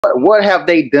what have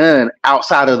they done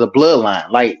outside of the bloodline?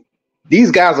 Like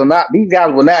these guys will not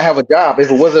have a job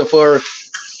if it wasn't for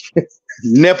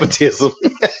nepotism.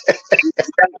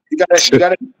 You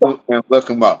gotta look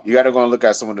them up. You gotta go and look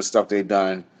at some of the stuff they've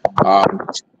done,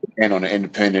 and on the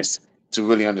independents to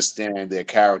really understand their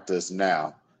characters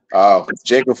now.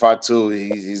 Jacob Fatu,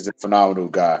 he's a phenomenal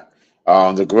guy.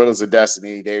 The Gorillas of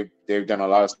Destiny, they've done a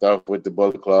lot of stuff with the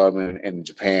Bullet Club in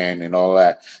Japan and all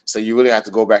that. So you really have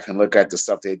to go back and look at the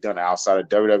stuff they've done outside of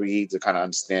WWE to kind of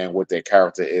understand what their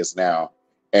character is now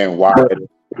and why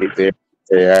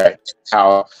they're at,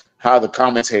 how the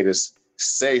commentators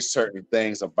say certain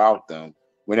things about them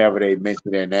whenever they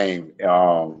mention their name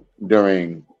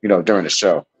during the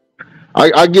show.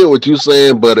 I get what you're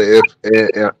saying, but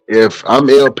if I'm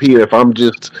LP, if I'm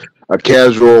just a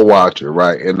casual watcher,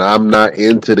 right, and I'm not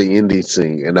into the indie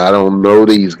scene and I don't know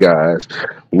these guys,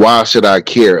 why should I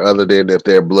care other than if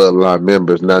they're bloodline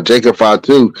members? Now, Jacob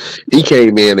Fatu, he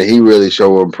came in and he really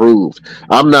improved.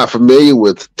 I'm not familiar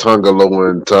with Tonga Loa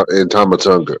and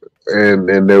Tamatonga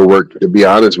and their work, to be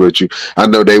honest with you. I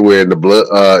know they were in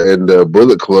the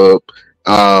Bullet Club.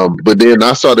 But then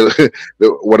I started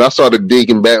when I started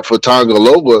digging back for Tonga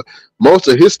Loa, most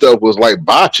of his stuff was like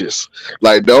botches.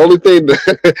 Like the only thing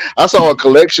that I saw a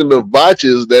collection of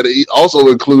botches that he also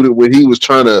included when he was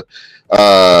trying to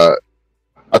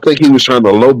I think he was trying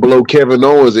to low blow Kevin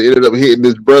Owens and ended up hitting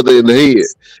his brother in the head.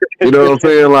 You know what I'm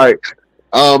saying? Like,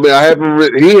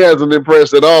 man, he hasn't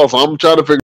impressed at all. So I'm trying to figure